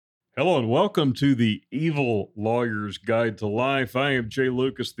Hello and welcome to the Evil Lawyer's Guide to Life. I am Jay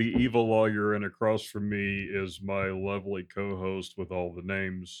Lucas, the Evil Lawyer, and across from me is my lovely co-host with all the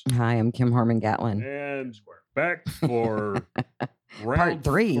names. Hi, I'm Kim Harmon Gatlin. And back for round Part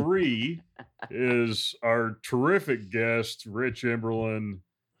three. 3 is our terrific guest, Rich Emberlin,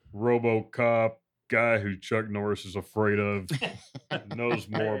 RoboCop, guy who Chuck Norris is afraid of, knows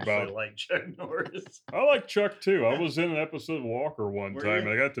more about. I like Chuck Norris. I like Chuck too. I was in an episode of Walker one Were time, you? and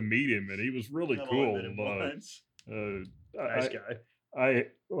I got to meet him, and he was really I've cool. only met him once. Nice guy.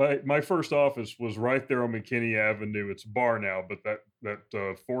 My first office was right there on McKinney Avenue. It's a bar now, but that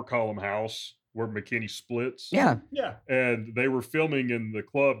 4-column house where McKinney splits. Yeah. Yeah. And they were filming in the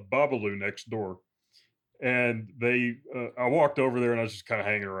club Babalu next door. And I walked over there and I was just kind of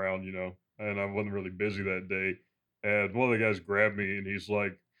hanging around, and I wasn't really busy that day. And one of the guys grabbed me and he's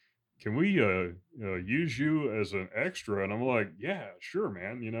like, "Can we use you as an extra?" And I'm like, "Yeah, sure,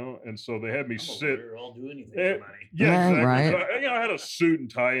 man." And so they had me sit. I'll do anything Eh, for money. Yeah, exactly. Right. So, I had a suit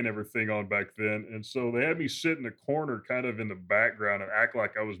and tie and everything on back then, and so they had me sit in a corner, kind of in the background, and act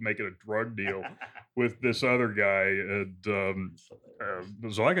like I was making a drug deal with this other guy, and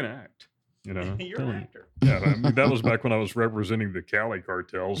so I can act. You're an actor. Yeah, I mean, that was back when I was representing the Cali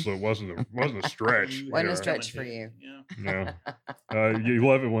cartel, so it wasn't a stretch. Wasn't a Yeah. stretch for you. Yeah. Yeah. You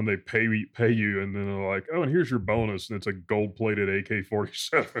love it when they pay you, and then they're like, "Oh, and here's your bonus," and it's a gold-plated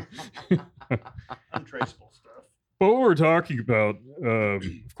AK-47. Untraceable stuff. But what we were talking about,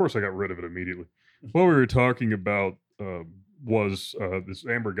 of course, I got rid of it immediately. What we were talking about was this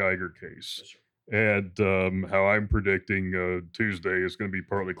Amber Guyger case. Yes, sir. And how I'm predicting Tuesday is going to be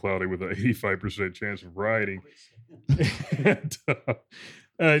partly cloudy with an 85% chance of rioting.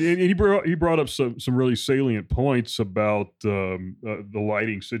 And he brought up some really salient points about the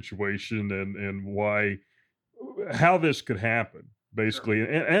lighting situation and how this could happen, basically.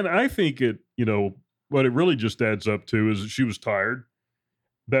 Sure. And I think what it really just adds up to is that she was tired.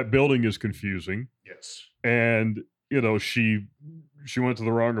 That building is confusing. Yes. And she went to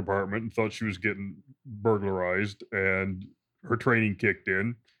the wrong apartment and thought she was getting burglarized, and her training kicked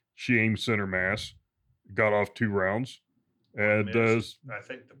in. She aimed center mass, got off 2 rounds, and I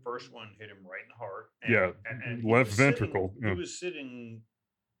think the first one hit him right in the heart. And he left was ventricle. He was sitting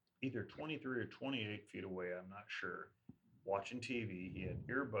either 23 or 28 feet away. I'm not sure. Watching TV, he had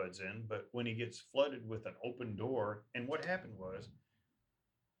earbuds in, but when he gets flooded with an open door, and what happened was,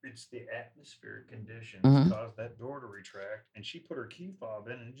 it's the atmospheric conditions caused that door to retract, and she put her key fob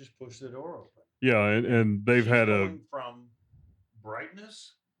in and just pushed the door open. Yeah, and they've She's had going from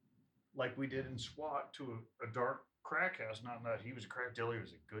brightness, like we did in SWAT, to a dark crack house. Not that he was a crack dealer; he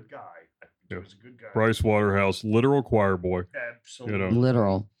was a good guy. I think he was a good guy. Bryce Waterhouse, literal choir boy. Absolutely,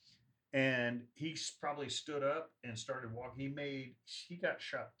 Literal. And he probably stood up and started walking. He got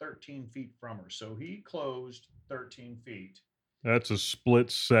shot 13 feet from her, so he closed 13 feet. That's a split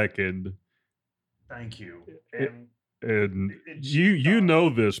second. Thank you. And you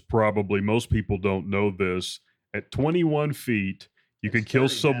know this probably. Most people don't know this. At 21 feet, you can kill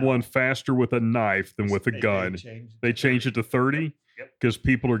someone faster with a knife than with a gun. They changed it to 30 because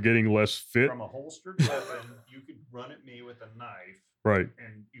people are getting less fit. From a holstered weapon, you could run at me with a knife. Right.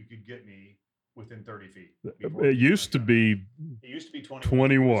 And you could get me within 30 feet. It used to be 21.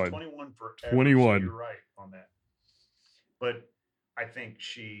 21. 21 forever. 21. So you're right on that. But I think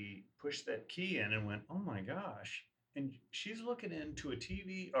she pushed that key in and went, "Oh my gosh." And she's looking into a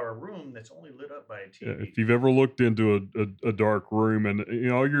TV or a room that's only lit up by a TV. If you've ever looked into a dark room, and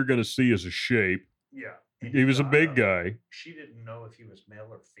all you're going to see is a shape. Yeah. He was a big guy. She didn't know if he was male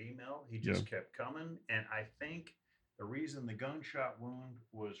or female. He just kept coming. And I think the reason the gunshot wound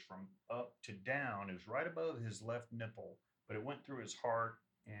was from up to down, it was right above his left nipple, but it went through his heart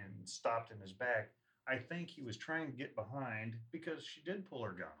and stopped in his back. I think he was trying to get behind because she did pull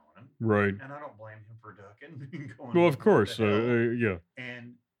her gun on him. Right. And I don't blame him for ducking. Well, of course. Yeah.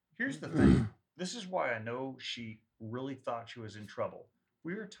 And here's the thing. This is why I know she really thought she was in trouble.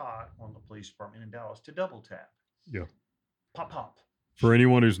 We were taught on the police department in Dallas to double tap. Yeah. Pop, pop. For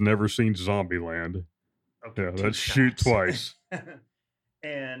anyone who's never seen Zombieland, that's shoot twice.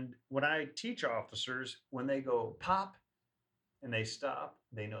 And when I teach officers, when they go pop and they stop,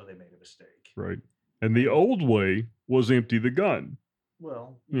 they know they made a mistake. Right. And the old way was empty the gun.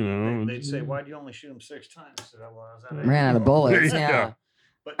 Well, they'd say, "Why do you only shoot them 6 times?" I said, "Well, I was out of Ran out of bullets. Yeah.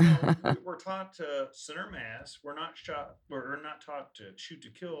 But we're taught to center mass. We're not taught to shoot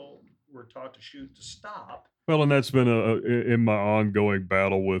to kill. We're taught to shoot to stop. Well, and that's been in my ongoing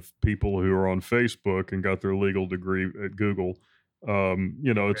battle with people who are on Facebook and got their legal degree at Google.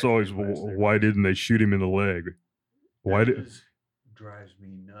 It's always, why didn't they shoot him in the leg? Why did? drives me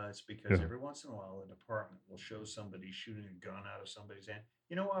nuts because Yeah. every once in a while, a department will show somebody shooting a gun out of somebody's hand.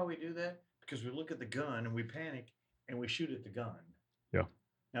 You know why we do that? Because we look at the gun and we panic and we shoot at the gun. Yeah.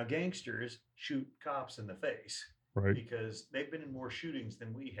 Now, gangsters shoot cops in the face Right. because they've been in more shootings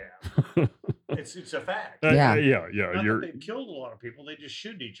than we have. It's a fact. Yeah. Yeah. Not You're that they've killed a lot of people, they just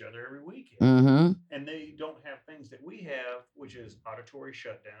shoot each other every weekend. Mm-hmm. And they don't have things that we have, which is auditory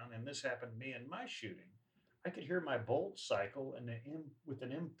shutdown. And this happened to me in my shooting. I could hear my bolt cycle with an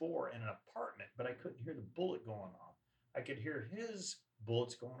M4 in an apartment, but I couldn't hear the bullet going off. I could hear his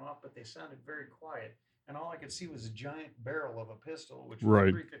bullets going off, but they sounded very quiet. And all I could see was a giant barrel of a pistol, which was Right.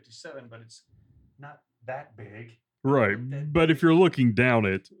 a 357, but it's not that big. right. But if you're looking down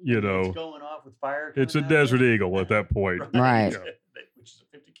it, you And know, it's going off with fire. it's a coming out of Desert it. Eagle at that point. Right. Yeah. Which is a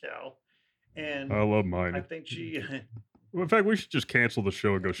 50 cal. And I love mine. I think she. Well, in fact, we should just cancel the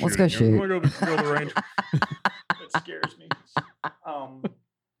show and go shoot. Let's go shoot. You want to go to the range? That scares me.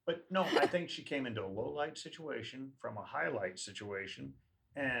 But no, I think she came into a low light situation from a highlight situation,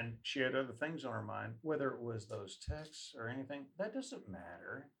 and she had other things on her mind. Whether it was those texts or anything, that doesn't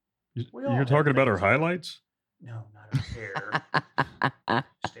matter. We all You're have talking about her things on- highlights? No, not her hair.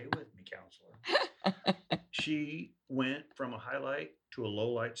 Stay with me, counselor. She went from a highlight to a low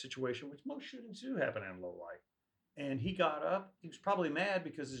light situation, which most shootings do happen in low light. And he got up. He was probably mad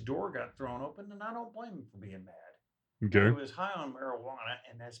because his door got thrown open, and I don't blame him for being mad. Okay. He was high on marijuana,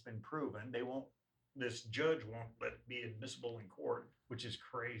 and that's been proven. This judge won't let it be admissible in court, which is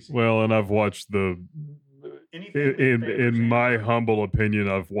crazy. Well, and I've watched Anything that favors in my Amber- humble opinion,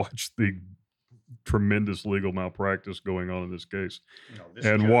 I've watched the tremendous legal malpractice going on in this case, this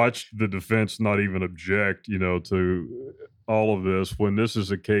and judge- watched the defense not even object, to all of this when this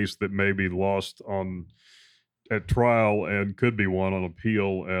is a case that may be lost at trial and could be won on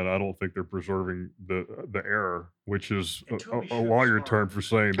appeal, and I don't think they're preserving the error, which is And Toby a Schu's lawyer smart. term for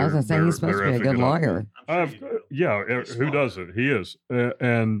saying I was gonna say he's supposed to be a good lawyer. I'm sure you do. Yeah, He's who smart. doesn't? He is,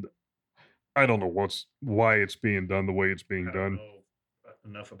 and I don't know why it's being done the way it's being I don't done. know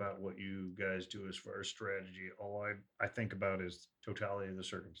enough about what you guys do as far as strategy. All I think about is totality of the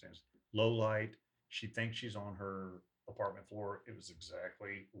circumstance. Low light. She thinks she's on her apartment floor. It was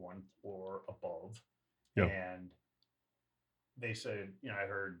exactly one floor above. Yeah. And they said, I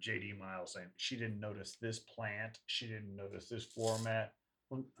heard JD Miles saying she didn't notice this plant. She didn't notice this floor mat.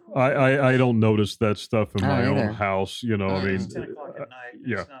 Well, I don't notice that stuff in I my don't either. own house. I mean, it's 10 o'clock at night and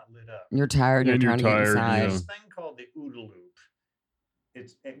yeah. it's not lit up. You're tired and And you're you're trying to get tired, inside. This thing called the OODA loop.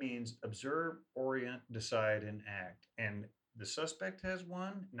 It means observe, orient, decide, and act. And the suspect has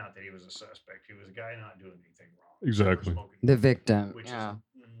one. Not that he was a suspect. He was a guy not doing anything wrong. Exactly. Smoking The weed, victim. which Yeah.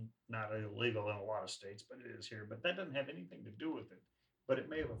 is not illegal in a lot of states, but it is here. But that doesn't have anything to do with it. But it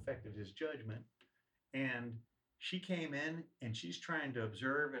may have affected his judgment. And she came in and she's trying to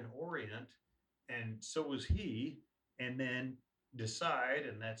observe and orient, and so was he. And then decide,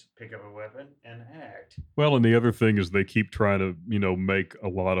 and that's pick up a weapon and act. Well, and the other thing is they keep trying to, make a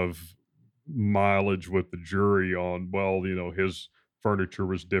lot of mileage with the jury on, his furniture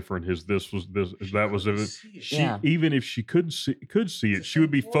was different, his this was this, She that was couldn't it. see it. She Yeah. even if she could see It's it, the she would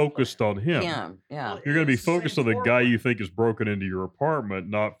same be floor focused plan. on him. Yeah. Yeah. Well, You're going to be it's the focused same on the floor guy plan. you think is broken into your apartment,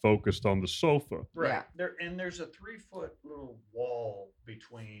 not focused on the sofa. Right. Yeah. There's a 3-foot little wall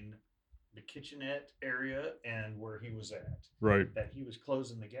between the kitchenette area and where he was at Right. that he was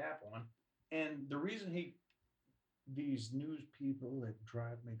closing the gap on. And the reason these news people that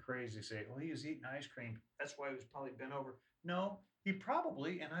drive me crazy say, well, he was eating ice cream. That's why he was probably bent over. No, he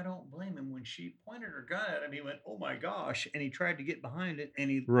probably, and I don't blame him, when she pointed her gun at him, he went, oh my gosh. And he tried to get behind it and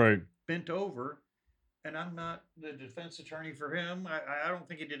he Right. bent over. And I'm not the defense attorney for him. I don't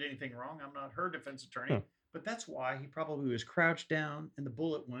think he did anything wrong. I'm not her defense attorney. Huh. But that's why he probably was crouched down and the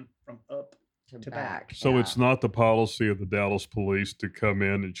bullet went from up to back. So Yeah. it's not the policy of the Dallas police to come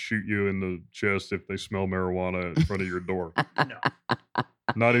in and shoot you in the chest if they smell marijuana in front of your door. No.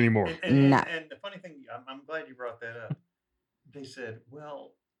 Not anymore. No. And the funny thing, I'm glad you brought that up. They said,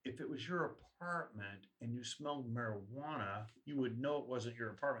 well, if it was your apartment and you smelled marijuana, you would know it wasn't your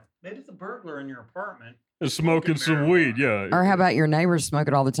apartment. Maybe the burglar in your apartment And smoking some marijuana. weed, yeah. Or how about your neighbors smoke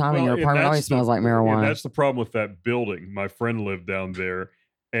it all the time and your and apartment that's always smells like And marijuana? that's the problem with that building. My friend lived down there,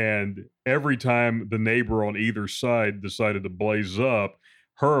 and every time the neighbor on either side decided to blaze up,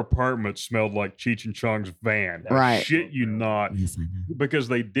 her apartment smelled like Cheech and Chong's van. Right. Shit you not, Yes, I know. because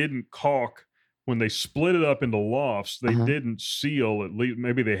they didn't caulk. When they split it up into lofts, they Uh-huh. didn't seal, at least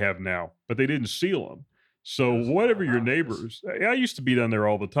maybe they have now, but they didn't seal them. So Those are whatever your houses. neighbors, I used to be down there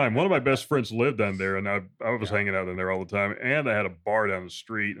all the time. One of my best friends lived down there, and I was Yeah. hanging out in there all the time. And I had a bar down the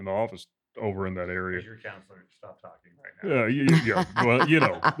street, an office over in that area. As your counselor, stop talking right now. Yeah. Well, I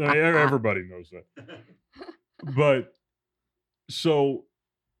mean, everybody knows that. But so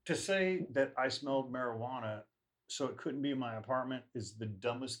to say that I smelled marijuana, so it couldn't be in my apartment, is the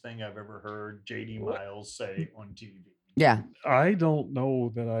dumbest thing I've ever heard JD Miles say on TV. Yeah. I don't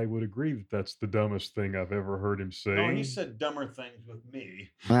know that I would agree that that's the dumbest thing I've ever heard him say. No, he said dumber things with me.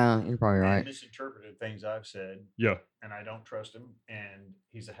 Well, you're probably And right. misinterpreted things I've said. Yeah. And I don't trust him. And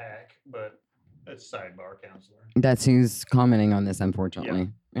he's a hack, but that's sidebar, counselor. That's who's commenting on this, unfortunately.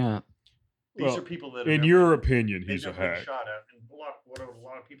 Yeah. These are people that, in your opinion, he's a hack. Shot at. And what a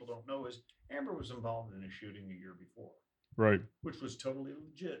lot of people don't know is Amber was involved in a shooting a year before. Right. Which was totally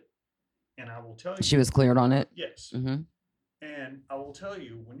legit. And I will tell you. She was cleared on it? Yes. Mm-hmm. And I will tell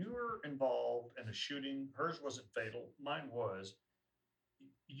you, when you were involved in a shooting, hers wasn't fatal. Mine was.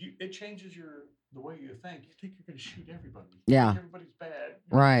 It changes the way you think. You think you're going to shoot everybody. Yeah. Everybody's bad.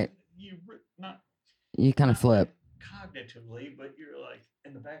 Right. You kind of flip. Cognitively, but you're like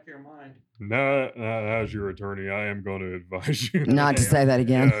in the back of your mind. No, as your attorney, I am going to advise you not to say that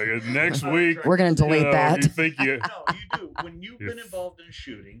again. Next week, we're going to delete that. You think you? No, you do. When you've been involved in a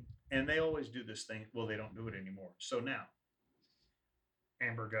shooting, and they always do this thing. Well, they don't do it anymore. So now,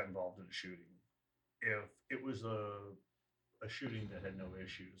 Amber got involved in a shooting. If it was a shooting that had no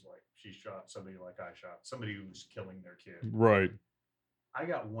issues, like she shot somebody like I shot, somebody who was killing their kid. Right. I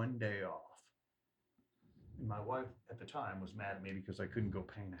got 1 day off. My wife at the time was mad at me because I couldn't go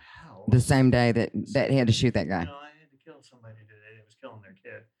paint a house. The same day that he had to shoot that guy. I had to kill somebody today that was killing their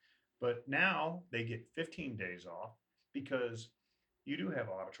kid. But now they get 15 days off because you do have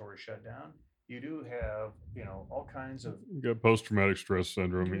auditory shutdown. You do have, all kinds of. You got post-traumatic stress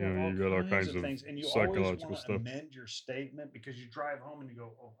syndrome. You got all kinds of things, and you psychological always stuff. Amend your statement because you drive home and you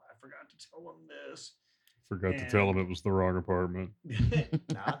go, "Oh, I forgot to tell them this." Forgot to tell them it was the wrong apartment.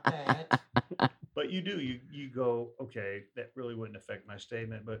 Not that. But you do. You go, okay, that really wouldn't affect my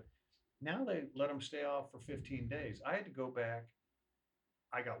statement. But now they let them stay off for 15 days. I had to go back.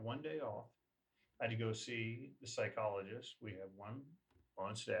 I got 1 day off. I had to go see the psychologist. We have one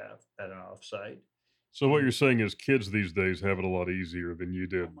on staff at an offsite. So what you're saying is kids these days have it a lot easier than you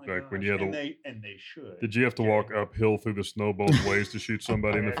did back when you had to. And they should. Did you have to walk uphill through the snow both ways to shoot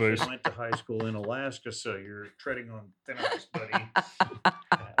somebody in the face? I went to high school in Alaska, so you're treading on thin ice, buddy.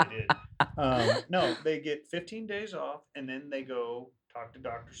 I did. No, they get 15 days off, and then they go talk to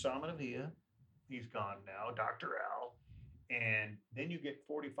Dr. Samanavia. He's gone now, Dr. Al. And then you get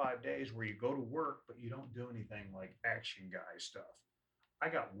 45 days where you go to work, but you don't do anything like action guy stuff. I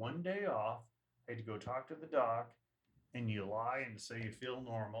got 1 day off. I had to go talk to the doc, and you lie and say you feel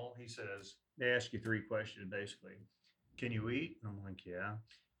normal. He says, they ask you 3 questions, basically. Can you eat? And I'm like, yeah.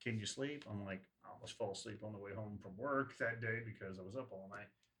 Can you sleep? I'm like, I almost fell asleep on the way home from work that day because I was up all night.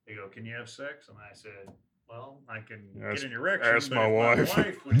 They go, can you have sex? And I said, well, I can get an erection. Ask but my wife. My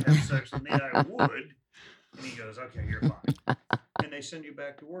wife would have sex with me, I would. And he goes, okay, you're fine. And they send you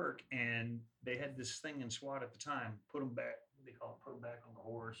back to work. And they had this thing in SWAT at the time, put them back, what do they call it, put them back on the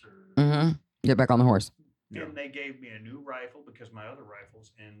horse or... Mm-hmm. Get back on the horse. And they gave me a new rifle because my other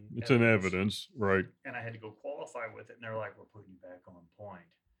rifle's in It's in evidence, right? And I had to go qualify with it. And they're like, we're putting you back on point.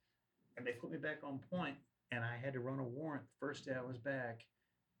 And they put me back on point, and I had to run a warrant the first day I was back.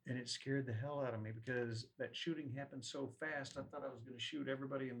 And it scared the hell out of me because that shooting happened so fast. I thought I was going to shoot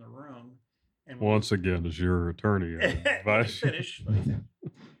everybody in the room. And once again, as your attorney, finish.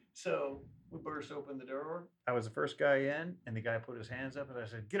 So we burst open the door. I was the first guy in, and the guy put his hands up, and I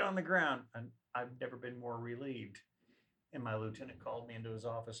said, get on the ground. And I've never been more relieved. And my lieutenant called me into his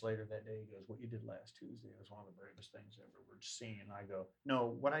office later that day. He goes, what you did last Tuesday was one of the bravest things I ever seen. And I go,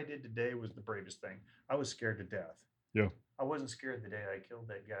 no, what I did today was the bravest thing. I was scared to death. Yeah. I wasn't scared the day I killed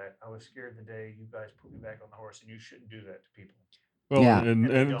that guy. I was scared the day you guys put me back on the horse, and you shouldn't do that to people. Well, yeah.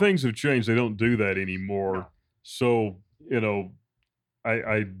 and things have changed. They don't do that anymore. No. So,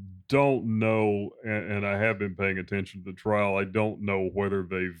 I don't know, and I have been paying attention to the trial. I don't know whether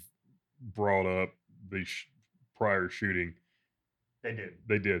they've brought up the prior shooting. They did.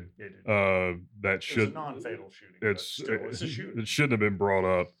 They did. That should. It's a non-fatal shooting. It's a shooting. It shouldn't have been brought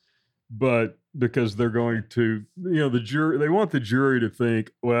up, but because they're going to, the jury, they want the jury to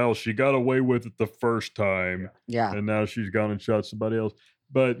think, well, she got away with it the first time, and now she's gone and shot somebody else.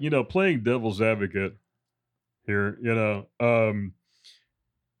 But playing devil's advocate here,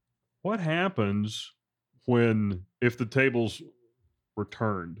 what happens if the tables were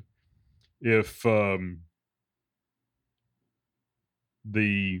turned? If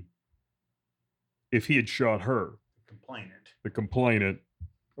if he had shot her, the complainant,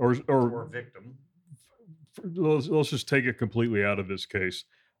 or victim. Let's just take it completely out of this case.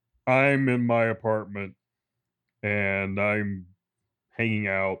 I'm in my apartment and I'm hanging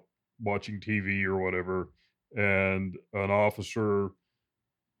out, watching TV or whatever, and an officer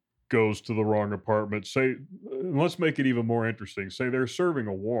goes to the wrong apartment. Say, let's make it even more interesting. Say they're serving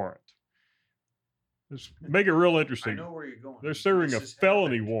a warrant. Let's make it real I interesting. know where you're going. They're serving a This has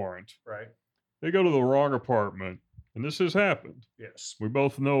felony happened, warrant. right? They go to the wrong apartment, and this has happened. Yes. We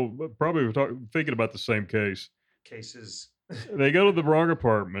both know, probably we're thinking about the same case. Cases. They go to the wrong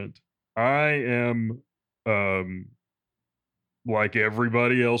apartment. I am, like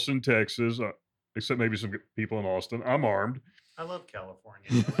everybody else in Texas, except maybe some people in Austin. I'm armed. I love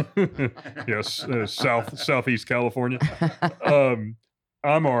California. Yes, southeast California.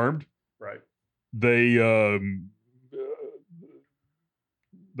 I'm armed. Right. They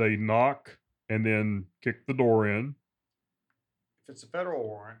knock and then kick the door in. If it's a federal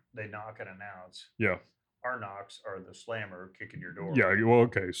warrant, they knock and announce. Yeah. Our knocks are the slammer kicking your door. Yeah. Well,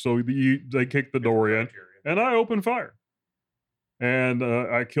 okay. So they kick the door in, and I open fire, and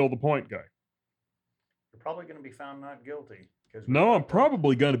I kill the point guy. You're probably going to be found not guilty. No, I'm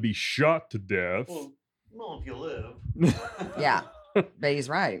probably going to be shot to death. Well, if you live. Yeah, but he's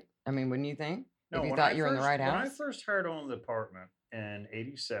right. I mean, wouldn't you think? No, if you thought you were in the right When I house? first hired on the apartment in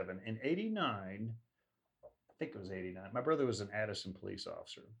 87, in 89, I think it was 89, my brother was an Addison police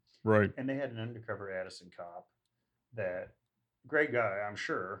officer. Right. And they had an undercover Addison cop that, great guy, I'm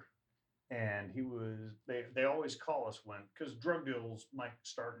sure. And he was, they always call us because drug deals might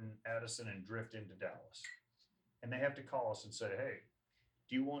start in Addison and drift into Dallas. And they have to call us and say, hey,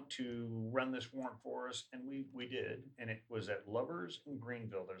 do you want to run this warrant for us? And we did. And it was at Lovers in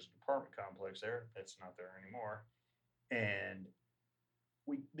Greenville. There's an apartment complex there. That's not there anymore. And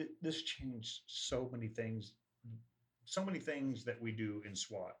this changed so many things that we do in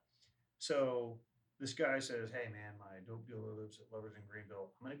SWAT. So this guy says, hey, man, my dope dealer lives at Lovers in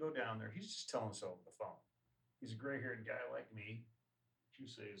Greenville. I'm going to go down there. He's just telling us over the phone. He's a gray-haired guy like me. You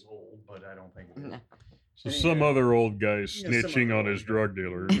say he's old, but I don't think it is. So some other old guy snitching on his drug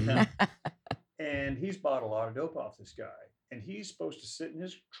dealer. And he's bought a lot of dope off this guy. And he's supposed to sit in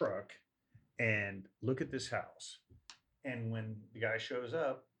his truck and look at this house. And when the guy shows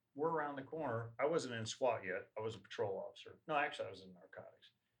up, we're around the corner. I wasn't in SWAT yet. I was a patrol officer. No, actually, I was in narcotics.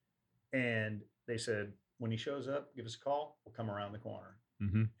 And they said, when he shows up, give us a call. We'll come around the corner.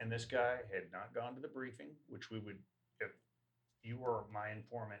 Mm-hmm. And this guy had not gone to the briefing, which we would, if you were my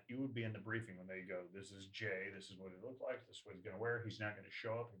informant, you would be in the briefing when they go, this is Jay. This is what he looked like. This is what he's going to wear. He's not going to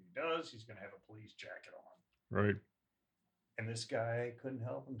show up. If he does, he's going to have a police jacket on. Right. And this guy couldn't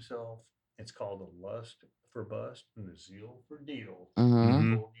help himself. It's called the lust for bust and the zeal for deal.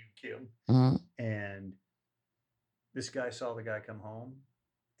 Mm-hmm. Told you, Kim. Mm-hmm. And this guy saw the guy come home,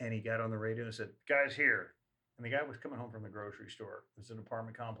 and he got on the radio and said, the guy's here. And the guy was coming home from the grocery store. It was an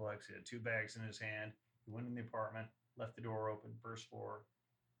apartment complex. He had 2 bags in his hand. He went in the apartment, left the door open, first floor,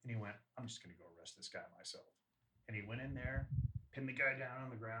 and he went, I'm just going to go arrest this guy myself. And he went in there, pinned the guy down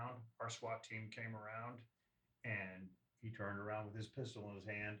on the ground. Our SWAT team came around, and he turned around with his pistol in his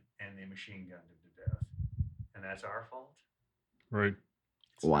hand, and they machine gunned him to death. And that's our fault? Right.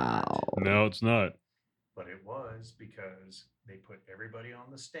 Wow. No, it's not. But it was because they put everybody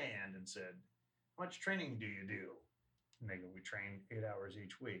on the stand and said, how much training do you do? And they go, we train 8 hours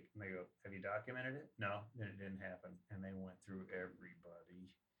each week. And they go, have you documented it? No, then it didn't happen. And they went through everybody.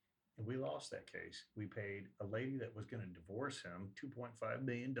 And we lost that case. We paid a lady that was going to divorce him $2.5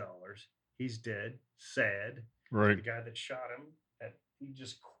 million. He's dead, sad. Right. The guy that shot him, he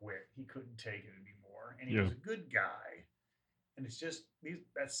just quit. He couldn't take it anymore. And he was a good guy. And it's just,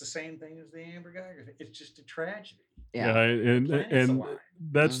 that's the same thing as the Amber Guyger. It's just a tragedy. Yeah, and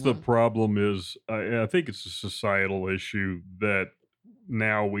that's the problem is, I think it's a societal issue that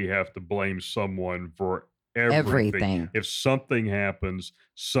now we have to blame someone for everything. If something happens,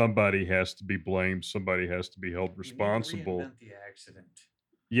 somebody has to be blamed. Somebody has to be held responsible. Reinvent the accident.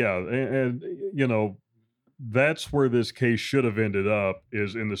 Yeah, and you know, that's where this case should have ended up,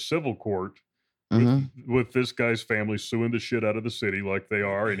 is in the civil court. With this guy's family suing the shit out of the city like they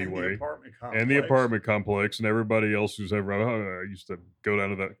are anyway, and the apartment complex, and everybody else who's ever. I used to go down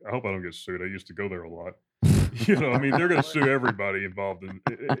to that. I hope I don't get sued. I used to go there a lot. You know, I mean, they're going to sue everybody involved in,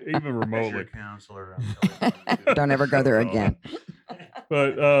 even remotely. Counselor, don't ever go there again.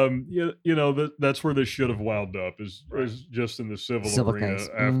 But you know that's where this should have wound up is just in the civil arena case.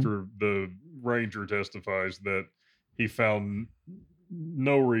 After the ranger testifies that he found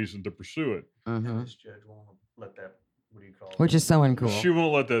no reason to pursue it. And this judge won't let that, what do you call it? Which is so uncool. She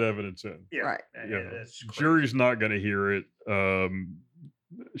won't let that evidence in. Yeah. Right. Yeah. Jury's not going to hear it.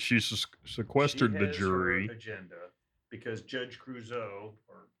 She sequestered the jury. Her agenda because Judge Crusoe,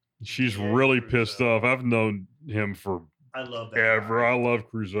 or She's Yeah, really pissed Crusoe. off. I've known him for I love that ever. guy. I love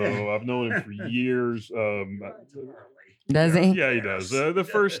Crusoe. I've known him for years. He rides a Harley. Does he? Yeah, he does.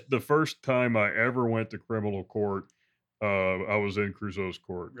 The first time I ever went to criminal court, I was in Crusoe's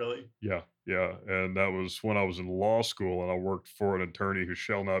court. Really? Yeah, yeah, and that was when I was in law school, and I worked for an attorney who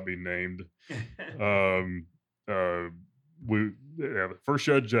shall not be named. Um, the first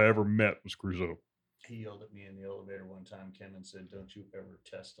judge I ever met was Crusoe. He yelled at me in the elevator one time, Kim, and said, "Don't you ever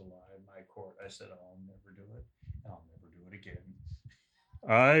test a lie in my court." I said, "I'll never do it. I'll never do it again."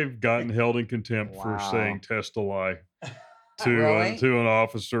 I've gotten held in contempt for Wow. saying test a lie Really? to an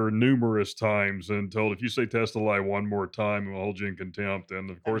officer numerous times, and told if you say test a lie one more time, we'll hold you in contempt. And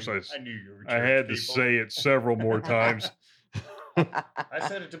of course, I knew you were I had to people. say it several more times. I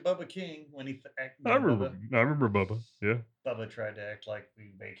said it to Bubba King when he I remember Bubba. Yeah. Bubba tried to act like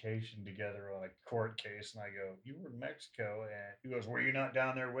we vacationed together on a court case, and I go, "You were in Mexico," and he goes, "Were you not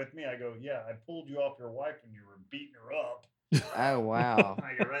down there with me?" I go, "Yeah, I pulled you off your wife when you were beating her up." Oh, wow.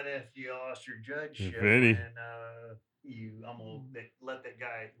 I go, right after you lost your judgeship, If any. and you almost let that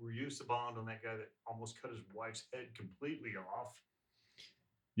guy reduce the bond on that guy that almost cut his wife's head completely off.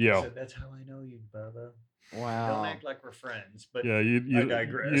 Yeah. I said, "That's how I know you, Bubba. Wow. Don't act like we're friends." But Yeah, I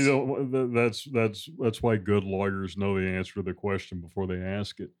digress. You know, that's why good lawyers know the answer to the question before they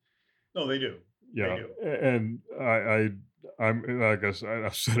ask it. No, they do. Yeah, They do. and I'm like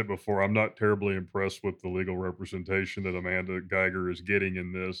I've said it before. I'm not terribly impressed with the legal representation that Amber Guyger is getting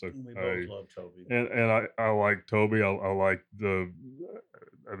in this. We both love Toby. And I like Toby. I like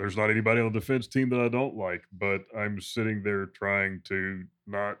there's not anybody on the defense team that I don't like, but I'm sitting there trying to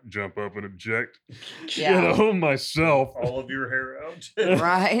not jump up and object, Yeah. you know, myself. All of your hair out.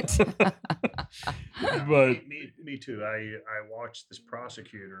 Right? But me too. I watched this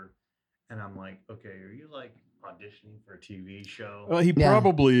prosecutor, and I'm like, okay, are you like auditioning for a TV show? he Yeah.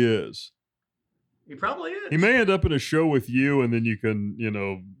 probably is. He probably is. He may end up in a show with you, and then you can, you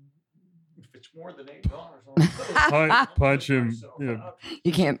know, If it's more than $8, punch him. You know,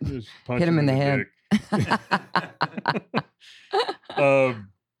 You can't just punch hit him in the head. dick.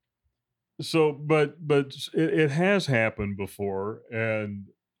 So, but it has happened before, and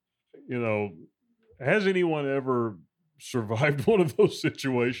you know, has anyone ever survived one of those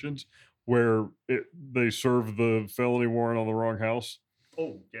situations where they serve the felony warrant on the wrong house?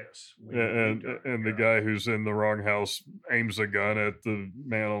 Oh yes. And the guy who's in the wrong house aims a gun at the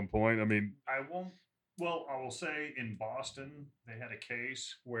man on point. I mean, I won't. Well, I will say in Boston, they had a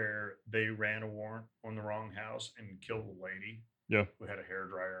case where they ran a warrant on the wrong house and killed a lady. Yeah. Who had a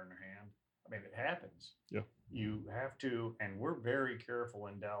hairdryer in her hand. I mean, it happens. Yeah. You have to, and we're very careful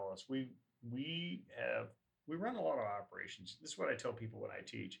in Dallas. We run a lot of operations. This is what I tell people when I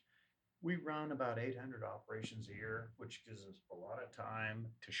teach. We run about 800 operations a year, which gives us a lot of time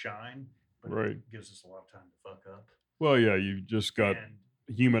to shine, but right. it gives us a lot of time to fuck up. Well, yeah, you just got And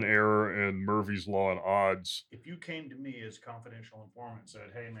human error and Murphy's Law and odds. if you came to me as confidential informant and said,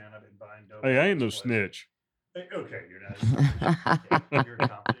 "Hey, man, I've been buying dope." Hey, I ain't no snitch. Okay, you're not a snitch. Okay, you're a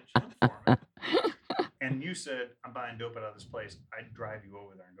confidential informant. And you said, "I'm buying dope out of this place." I'd drive you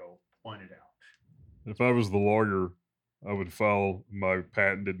over there and go, point it out. If I was the lawyer, I would file my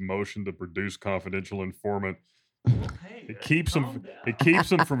patented motion to produce confidential informant. Hey, It keeps calm him. down. It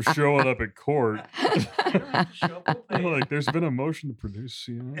keeps him from showing up at court. You don't have to show up. We'll pay Like, you. there's been a motion to produce.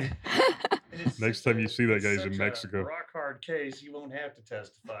 You know, And it's next such time you a- see that it's guy's in such a Mexico. rock hard case, you won't have to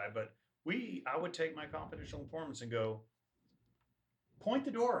testify. But I would take my confidential informants and go, point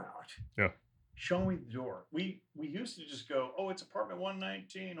the door out. Yeah. Show me the door. We used to just go, "Oh, it's apartment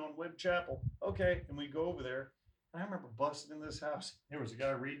 119 on Webb Chapel." Okay, and we go over there. And I remember busting in this house. There was a guy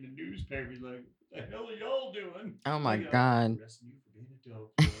reading the newspaper. He's like, "What the hell are y'all doing?" Oh my I go, God. "Arresting you for being a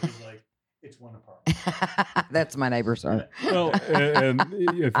dope dealer." He's like, "It's one apartment." That's my neighbor, sir. Well, and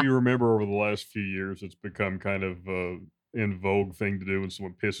if you remember over the last few years, it's become kind of in vogue thing to do when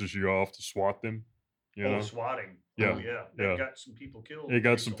someone pisses you off to SWAT them. You know, swatting. Yeah, Oh, yeah. They got some people killed. it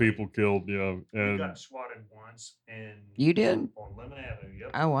got some recently. people killed. Yeah, We and got swatted once, and You did? on Lemon Avenue.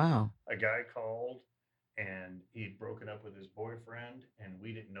 Yep. Oh, wow. A guy called, and he'd broken up with his boyfriend, and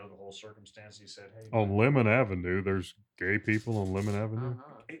we didn't know the whole circumstance. He said, "Hey, on Lemon Avenue, there's gay people on Lemon Avenue.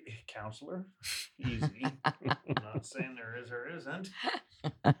 counselor, easy." I'm not saying there is or isn't,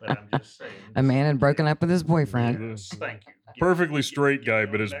 but I'm just saying. A man had broken up with his boyfriend. Yes, thank you. Perfectly straight Get guy, me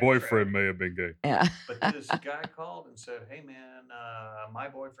but on his that boyfriend track. may have been gay. Yeah. But this guy called and said, "Hey, man, my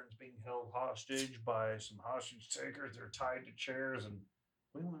boyfriend's being held hostage by some hostage takers. They're tied to chairs." And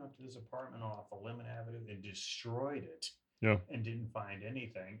we went up to this apartment off of Lemon Avenue and destroyed it. Yeah. And didn't find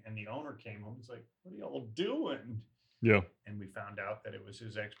anything. And the owner came home. He's like, "What are y'all doing?" Yeah. And we found out that it was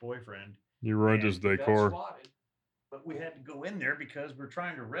his ex-boyfriend. You ruined his and he got decor. swatted, but we had to go in there because we're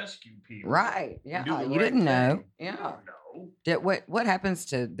trying to rescue people. Right. and Yeah. do the You right didn't know. thing. You Yeah. don't know. What happens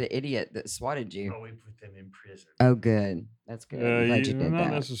to the idiot that swatted you? Oh, we put them in prison. Oh, good. That's good. I'm glad you did not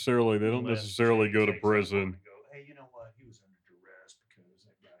that. necessarily. They don't Unless necessarily Jay go to takes that on prison. and go, hey, you know what? He was under duress because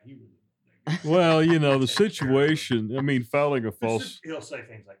that guy, he really. Well, you know, the Take care of him. situation. I mean, filing a false He'll say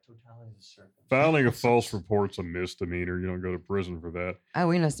things like totality of circumstances. filing a false report's a misdemeanor. You don't go to prison for that. Oh,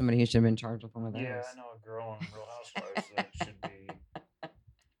 we know somebody who should have been charged with one of those. Yeah, I know a girl on Real Housewives that should be.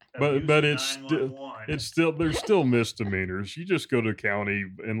 But it's it's still there's still misdemeanors. You just go to county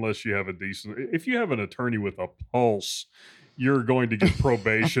unless you have a decent. If you have an attorney with a pulse, you're going to get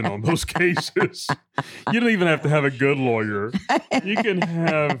probation on those cases. You don't even have to have a good lawyer. You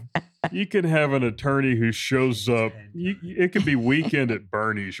can have an attorney who shows up. It could be Weekend at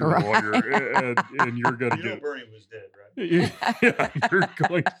Bernie's, your Right. lawyer, and you're going to You know get. Bernie was dead, right? Yeah,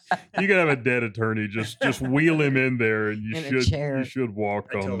 you can have a dead attorney. Just wheel him in there, and In a chair. you should walk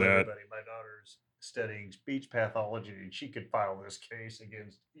I on told that. everybody my daughter's studying speech pathology, and she could file this case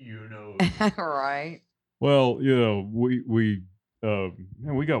against Right. Well, you know, we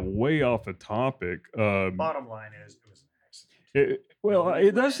got way off the topic. Bottom line is, it was an accident.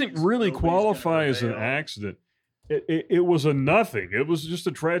 It doesn't really Nobody's gonna qualify as an prevail. accident. It was a nothing. It was just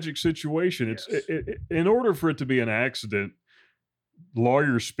a tragic situation. Yes. In order for it to be an accident,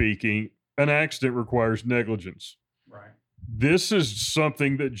 lawyer speaking, an accident requires negligence. Right. This is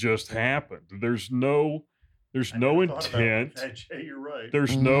something that just happened. There's no I never thought about intent. that, Jay, you're right.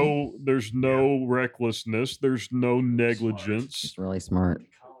 There's Mhm. no recklessness. There's no negligence. It's really smart. Went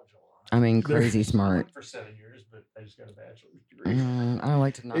to college a lot. I mean, There- crazy I smart. went for 7 years, but I just got a bachelor's degree. I don't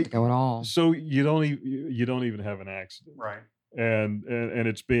like to not to go at all. So you don't even have an accident, Right. and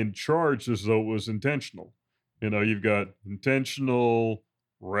it's being charged as though it was intentional. You know, you've got intentional,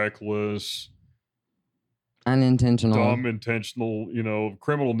 reckless, Unintentional. dumb, intentional. You know,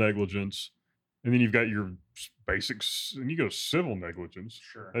 criminal negligence, and then you've got your basics, and you go civil negligence.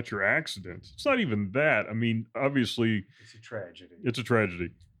 Sure. That's your accident. It's not even that. I mean, obviously, It's a tragedy. it's a tragedy.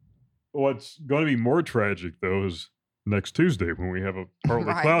 What's going to be more tragic, though, is next Tuesday when we have a partly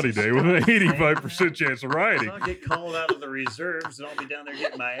Right. cloudy day with an 85% chance of rioting. I'll get called out of the reserves, and I'll be down there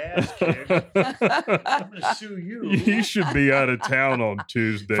getting my ass kicked. I'm going to sue you. You should be out of town on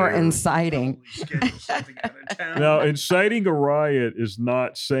Tuesday. For inciting. Probably schedule something out of town. Now, inciting a riot is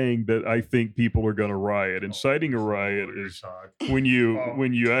not saying that I think people are going to riot. Inciting a riot is when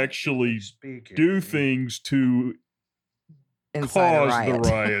you actually do things to Inside a cause the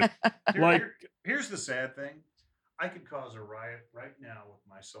riot. Like, here's the sad thing. I could cause a riot right now with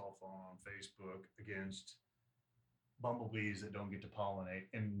my cell phone on Facebook against bumblebees that don't get to pollinate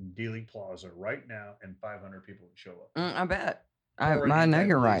in Dealey Plaza right now, and 500 people would show up. I bet. Or I against know that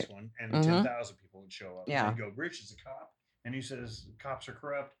you're police right. one, and Mhm. 10,000 people would show up. Yeah. And go, Rich is a cop, and he says cops are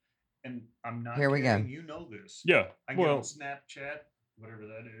corrupt, and I'm not Here we go. kidding. You know this. yeah. I get on Well, Snapchat, whatever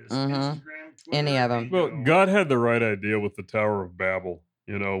that is, Mhm. Instagram, Twitter. Any of 'em. and well, go, God had the right idea with the Tower of Babel.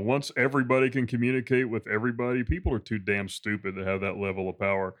 You know, once everybody can communicate with everybody, people are too damn stupid to have that level of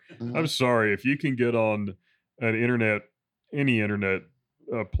power. Mhm. I'm sorry, if you can get on any internet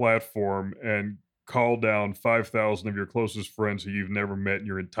platform and call down 5,000 of your closest friends who you've never met in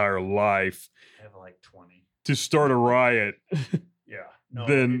your entire life I have like 20. to start a riot, Yeah. No,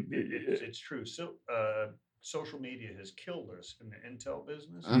 Then it's true. So social media has killed us in the intel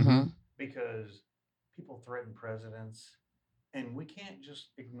business Mhm. because people threaten presidents, and we can't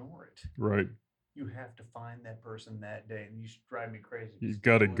just ignore it. right? You have to find that person that day, and you should drive me crazy. 'cause You've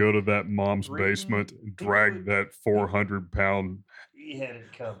got to people go would- to that mom's Reading- basement and people drag would- that 400-pound. He had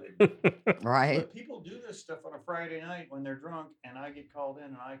it covered. Right. But people do this stuff on a Friday night when they're drunk, and I get called in,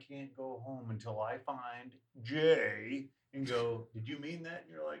 and I can't go home until I find Jay and go, "Did you mean that?" And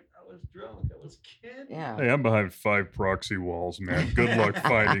you're like, "I was drunk. I was kidding." Yeah. Hey, I'm behind 5 proxy walls, man. Good luck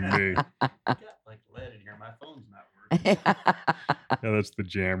finding me. I got like lead in here. My phone's not working. Yeah, that's the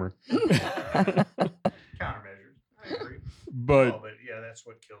jammer. Countermeasures. I agree. But But yeah, that's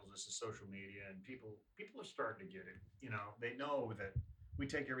what kills us is social media, and people are starting to get it. You know, they know that we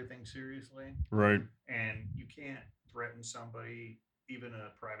take everything seriously, right. and you can't threaten somebody, even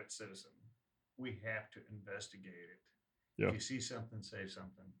a private citizen. We have to investigate it. Yeah. If you see something, say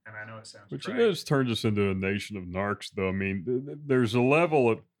something. And I know it sounds But you tragic. guys turned us into a nation of narcs, though. I mean, there's a level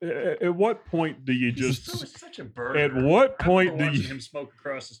of. At what point do you He's just? such a bird. At what point do watching you? him smoke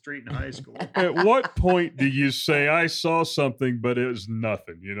across the street in high school? At what point do you say I saw something, but it was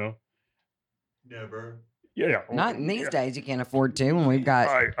nothing? You know. Never. Yeah. Not in these yeah. days. You can't afford to when we've got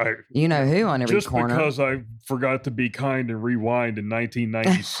I you know who on every just corner. because I forgot to be kind and rewind in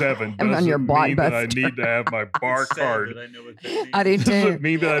 1997 I'm on your doesn't mean that I Blockbuster. need to have my bar It's sad card. that I know what that means. I do too. Doesn't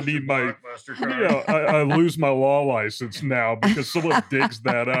mean that I Lost your need my. Blockbuster card. I lose my law license now because someone digs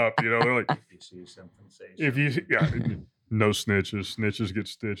that up. You know, they're like, If you see something, say if you, no snitches. Snitches get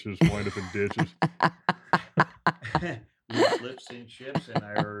stitches, wind up in ditches. Loose lips sink ships, and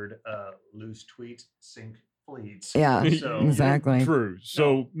I heard loose tweets sink fleets. Yeah, So exactly. True.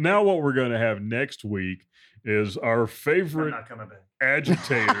 So now what we're going to have next week is our I'm favorite not coming back.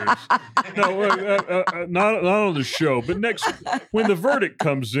 agitators. No, not on the show, but when the verdict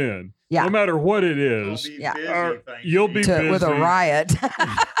comes in, Yeah. no matter what it I'll is, be Yeah. busy, you'll be thanks. With a busy. riot.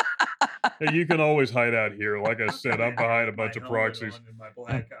 Hey, you can always hide out here. Like I said, I'm behind a bunch of My helmet proxies. on and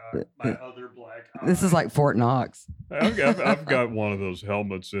my other black eye. This is like Fort Knox. I've got one of those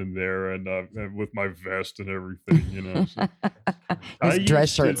helmets in there, and with my vest and everything, you know. So. His dress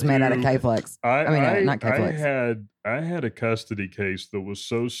used to shirt's made out of do- K-Flex. Not K-Flex. I had a custody case that was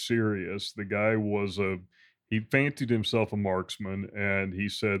so serious. The guy he fancied himself a marksman, and he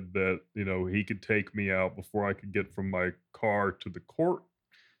said that, you know, he could take me out before I could get from my car to the court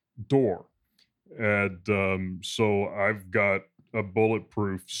door. And so I've got a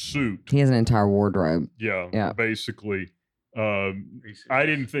bulletproof suit. He has an entire wardrobe. Yeah. Basically. I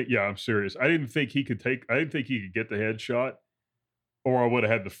didn't think, I'm serious. I didn't think he could get the headshot, or I would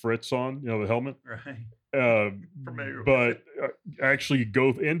have had the Fritz on, you know, the helmet. Right. Familiar But actually go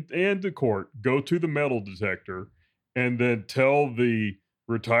into court, go to the metal detector, and then tell the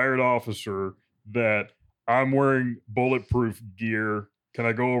retired officer that I'm wearing bulletproof gear. Can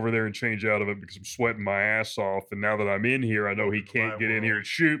I go over there and change out of it because I'm sweating my ass off? And now that I'm in here, I know he can't get in here and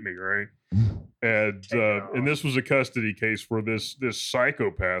shoot me, right? And this was a custody case where this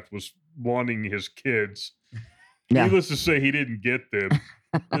psychopath was wanting his kids. Yeah. Needless to say, he didn't get them.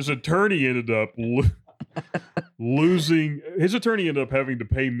 His attorney ended up losing. His attorney ended up having to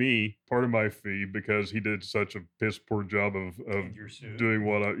pay me part of my fee because he did such a piss poor job of your suit. doing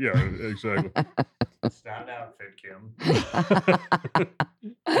what I. Yeah, exactly. It's not an outfit, Kim.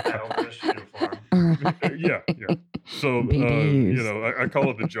 Elvis uniform. Yeah. So BDUs. you know, I call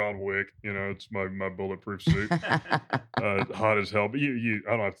it the John Wick. You know, it's my bulletproof suit. Hot as hell. But I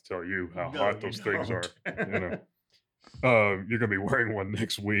don't have to tell you how hot those things are. You know. You're gonna be wearing one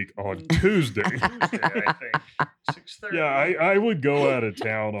next week on Tuesday. I think 6:30. Yeah, I would go out of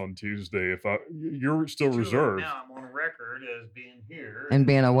town on Tuesday if you're still reserved. Now I'm on record as being here And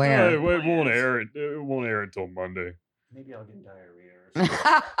being aware. It won't air. It won't air until Monday. Maybe I'll get diarrhea or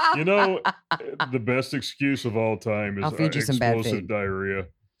something. You know, the best excuse of all time is I'll feed you some bad explosive food. diarrhea.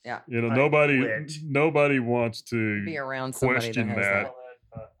 Yeah. You know, I quit. nobody wants to Be around somebody question that has that.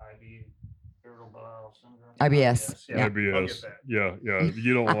 that. Irritable bowel syndrome. IBS. Yeah. Yeah. I'll get IBS. that. Yeah.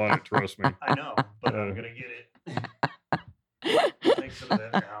 You don't want it. Trust me. I know, but I'm gonna get it. Thanks for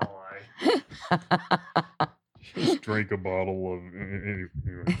that ally. Just drink a bottle of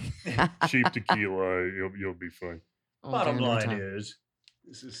anyway, cheap tequila. You'll be fine. Oh, Bottom during that line time. is,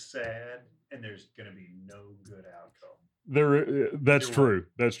 this is sad, and there's gonna be no good outcome. That's You're true.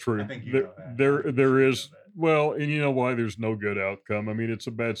 That's true. I think you There, know that. there, I think there you is. know that. Well, and you know why there's no good outcome. I mean, it's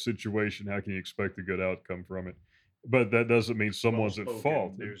a bad situation. How can you expect a good outcome from it? But that doesn't mean someone's at Well-spoken.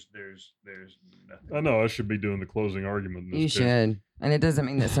 fault. There's nothing. I know I should be doing the closing argument. In You this case. should. And it doesn't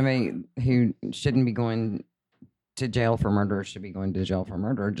mean that somebody who shouldn't be going to jail for murder should be going to jail for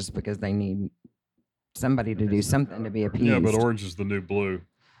murder just because they need somebody to do something to be appeased. Yeah, but orange is the new blue.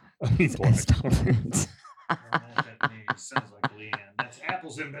 I mean, black. Stop it. That means, sounds like Leanne. That's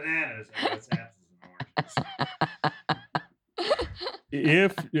apples and bananas. That's apples and oranges.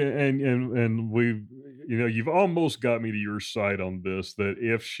 If and we, you know, you've almost got me to your side on this. That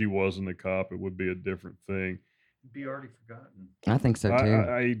if she wasn't a cop, it would be a different thing. Be already forgotten. I think so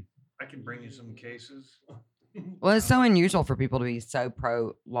too. I can bring you some cases. Well, it's so unusual for people to be so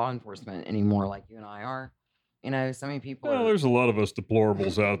pro law enforcement anymore, like you and I are. You know, so many people. Well, there's a lot of us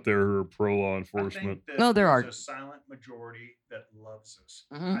deplorables out there who are pro law I enforcement. think that No, there there's are. a silent majority that loves us.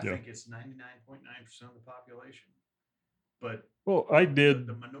 Mhm. I Yeah. think it's 99.9% of the population. But Well, I did.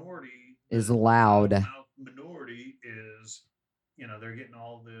 the minority Is the loud. loudmouth minority is, they're getting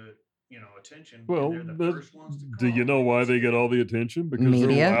all the, attention. Well, and they're the first ones to do you call. know why they get all the attention? Because Media.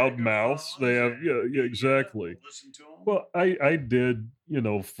 they're loud mouths. They have, yeah, exactly. Listen to them. Well, I did,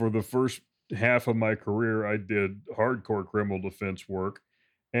 for the first half of my career, I did hardcore criminal defense work.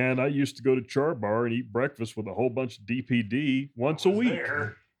 And I used to go to Char Bar and eat breakfast with a whole bunch of DPD once a week.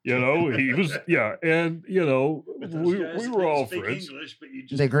 You know, he was, and But those we guys that were didn't all speak friends. English, but you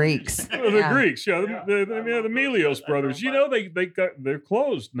just The pointed. Greeks. The Yeah. Greeks, Yeah, I the love those Melios guys. I brothers. drove by. They're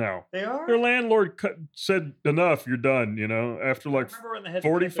closed now. They are. Their landlord said enough. You're done. After I like remember when they had to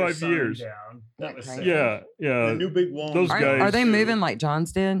cut their 45 sign years. down. That was crazy? sad. Yeah. The new big Walmart. Those Are guys they too. moving like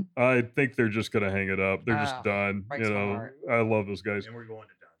John's did? I think they're just gonna hang it up. They're just Oh, done. breaks my heart. I love those guys. And we're going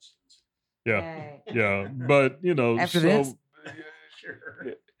to Dunstan's. Yeah, Yay. yeah. But After this? Sure.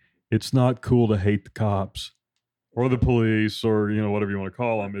 it's not cool to hate the cops or the police or whatever you want to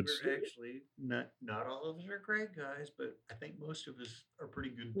call them. It's We're actually not all of us are great guys, but I think most of us are pretty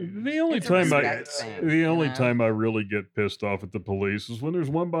good dudes. the only It's a time respect thing, the only you know? time I really get pissed off at the police is when there's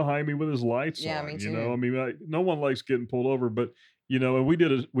one behind me with his lights Yeah, on. me You know, too. I mean, no one likes getting pulled over, but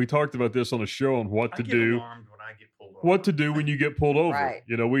and we talked about this on a show on what I to get do. alarmed when I get pulled over. What to do when you get pulled over. Right.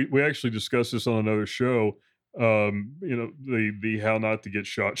 We actually discussed this on another show. The how not to get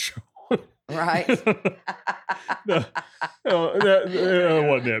shot show. Right. No, that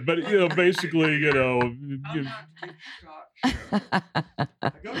wasn't it. But basically, I'm not to get shot.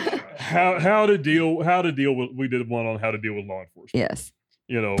 I go to shot. how to deal with. We did one on how to deal with law enforcement. Yes,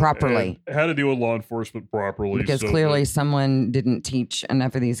 And properly. how to deal with law enforcement properly. because so clearly that someone didn't teach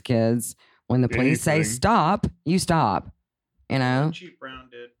enough of these kids. When the police say Anything. stop, you stop. You know. Chief Brown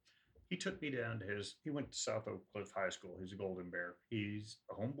did. He took me down to he went to South Oak Cliff High School. He's a Golden Bear. He's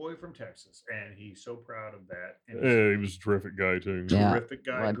a homeboy from Texas, and he's so proud of that. And he's he was a terrific guy too. Yeah, a terrific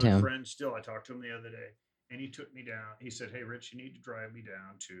guy, loved good him. friend still. I talked to him the other day, and he took me down. He said, "Hey, Rich, you need to drive me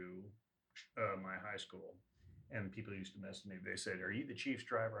down to my high school." And people used to mess with me. They said, "Are you the chief's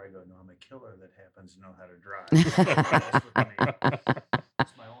driver?" I go, "No, I'm a killer that happens to know how to drive."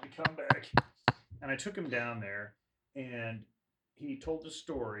 It's my only comeback. And I took him down there, and he told the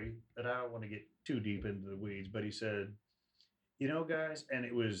story that I don't want to get too deep into the weeds, but he said, guys, and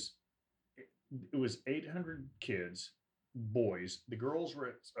it was 800 kids, boys. The girls were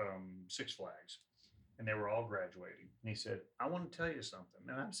at Six Flags, and they were all graduating. And he said, "I want to tell you something."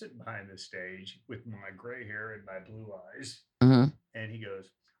 And I'm sitting behind this stage with my gray hair and my blue eyes. hmm And he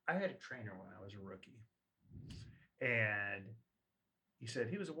goes, "I had a trainer when I was a rookie." And he said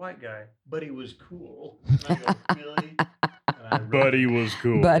he was a white guy, but he was cool. And I go, "Really?" And I wrote But he him- was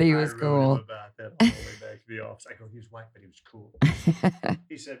cool. But he I was wrote cool. him about that all the way back to the office. I go, "He was white, but he was cool."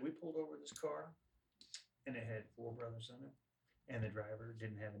 He said, "We pulled over this car, and it had 4 brothers in it, and the driver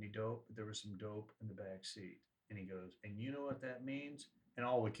didn't have any dope, but there was some dope in the back seat." And he goes, "And you know what that means?" And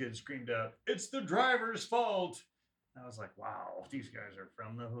all the kids screamed out, "It's the driver's fault." And I was like, "Wow, these guys are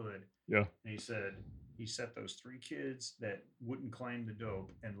from the hood." Yeah. And he said he set those 3 kids that wouldn't claim the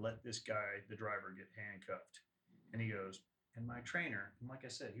dope and let this guy, the driver, get handcuffed. And he goes, "And my trainer," and like I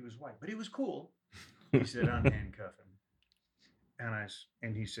said, he was white, but he was cool. He said, "Unhandcuff him."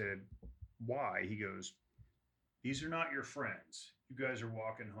 And he said, "Why?" He goes, "These are not your friends. You guys are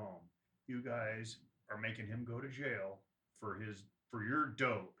walking home. You guys are making him go to jail for your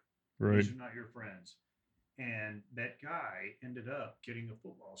dope. Right. These are not your friends." And that guy ended up getting a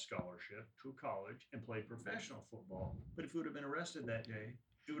football scholarship to a college and played professional football. But if he would have been arrested that day,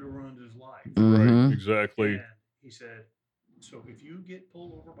 it would have ruined his life. Right. Mhm. Exactly. And he said, "So if you get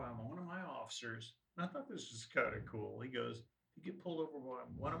pulled over by one of my officers," and I thought this was kind of cool. He goes, "You get pulled over by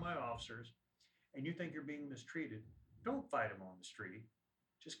one of my officers and you think you're being mistreated, don't fight him on the street.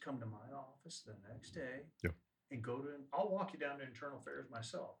 Just come to my office the next day and I'll walk you down to internal affairs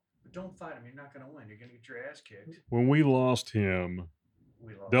myself. But don't fight him. You're not going to win. You're going to get your ass kicked." When we lost him,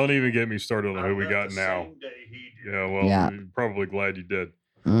 We lost. don't even get me started on I who we left got the now. same day he did. Yeah, well, Yeah. you're probably glad you did.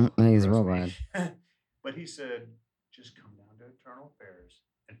 He's Trust real me. bad. But he said, "Just come down to internal affairs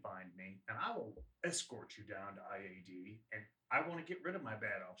and find me, and I will escort you down to IAD. And I want to get rid of my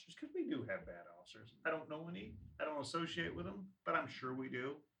bad officers, because we do have bad officers. I don't know any. I don't associate with them, but I'm sure we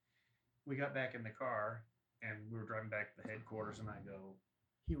do." We got back in the car, and we were driving back to the headquarters, and I go,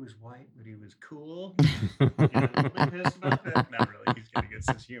 "He was white, but he was cool." A little bit pissed about that. Not really. He's got a good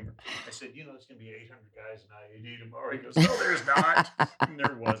sense of humor. I said, "There's going to be 800 guys in IAD tomorrow." He goes, "No, there's not." And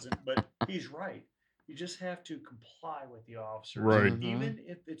there wasn't. But he's right. You just have to comply with the officers. Right. Mhm. Even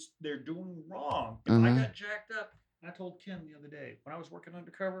if they're doing wrong. If I Mhm. got jacked up, and I told Kim the other day, when I was working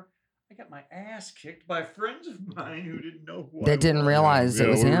undercover, I got my ass kicked by friends of mine who didn't know who I That didn't was. realize it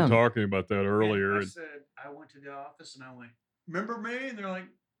was we were him. talking about that earlier. And I said, I went to the office and I went, "Remember me?" And they're like,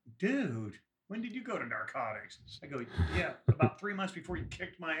 "Dude, when did you go to narcotics?" I go, "Yeah, about 3 months before you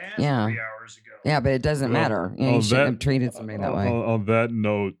kicked my ass Yeah. 3 hours ago." Yeah, but it doesn't Well, matter. You on shouldn't that- have treated somebody that way. On that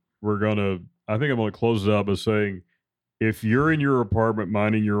note, I think I'm going to close it out by saying, if you're in your apartment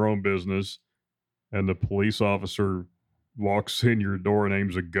minding your own business and the police officer walks in your door and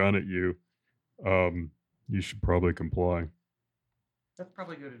aims a gun at you, you should probably comply. That's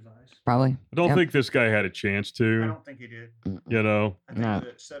probably good advice. Probably. I don't think this guy had a chance I to, don't think he did. you know. I think No.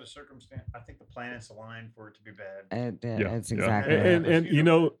 the set of circumstance. I think the planets aligned for it to be bad. It's Yeah. exactly. And- that. And you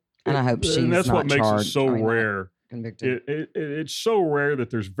know, And I hope she's that's what not makes charged. it so I mean, not rare. convicted. It's so rare that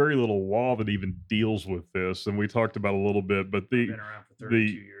there's very little law that even deals with this, and we talked about a little bit, but I've been around for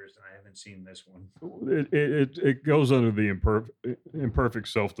 32 years and I haven't seen this one. it goes under the imperfect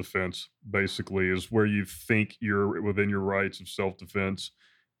self-defense. Basically, is where you think you're within your rights of self-defense,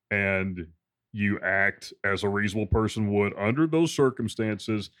 and you act as a reasonable person would under those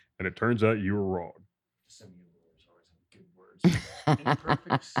circumstances, and it turns out you were wrong. Some of you lawyers always have good words.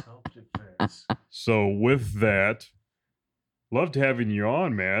 Imperfect self-defense. So with that, loved having you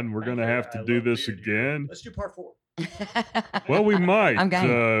on, man. We're Thank gonna you. have to I do love this being here. again. Let's do part 4. Well, we might. I'm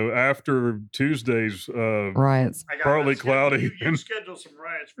game. After Tuesday's Riots. I got partly schedule- cloudy. You schedule some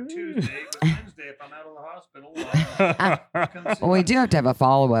riots for Tuesday, but Wednesday, if I'm out of the hospital, come see Well, we me. do have to have a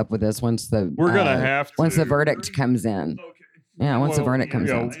follow up with this once the we're gonna have to. once the verdict comes in. Okay. Yeah, once the Well, verdict comes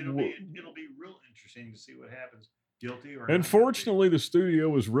yeah, in. It'll be real interesting to see what happens. Guilty or not guilty. Unfortunately, the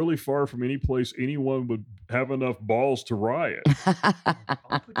studio is really far from any place anyone would have enough balls to riot.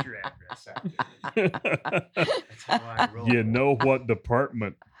 I'll put your address out there. That's how I roll. You know what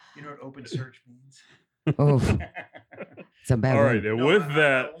department? You know what open search means? Oof, it's a bad All one. right, and No, with I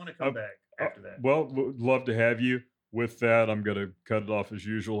that, want to come back after that. well, would love to have you. With that, I'm going to cut it off as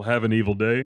usual. Have an evil day.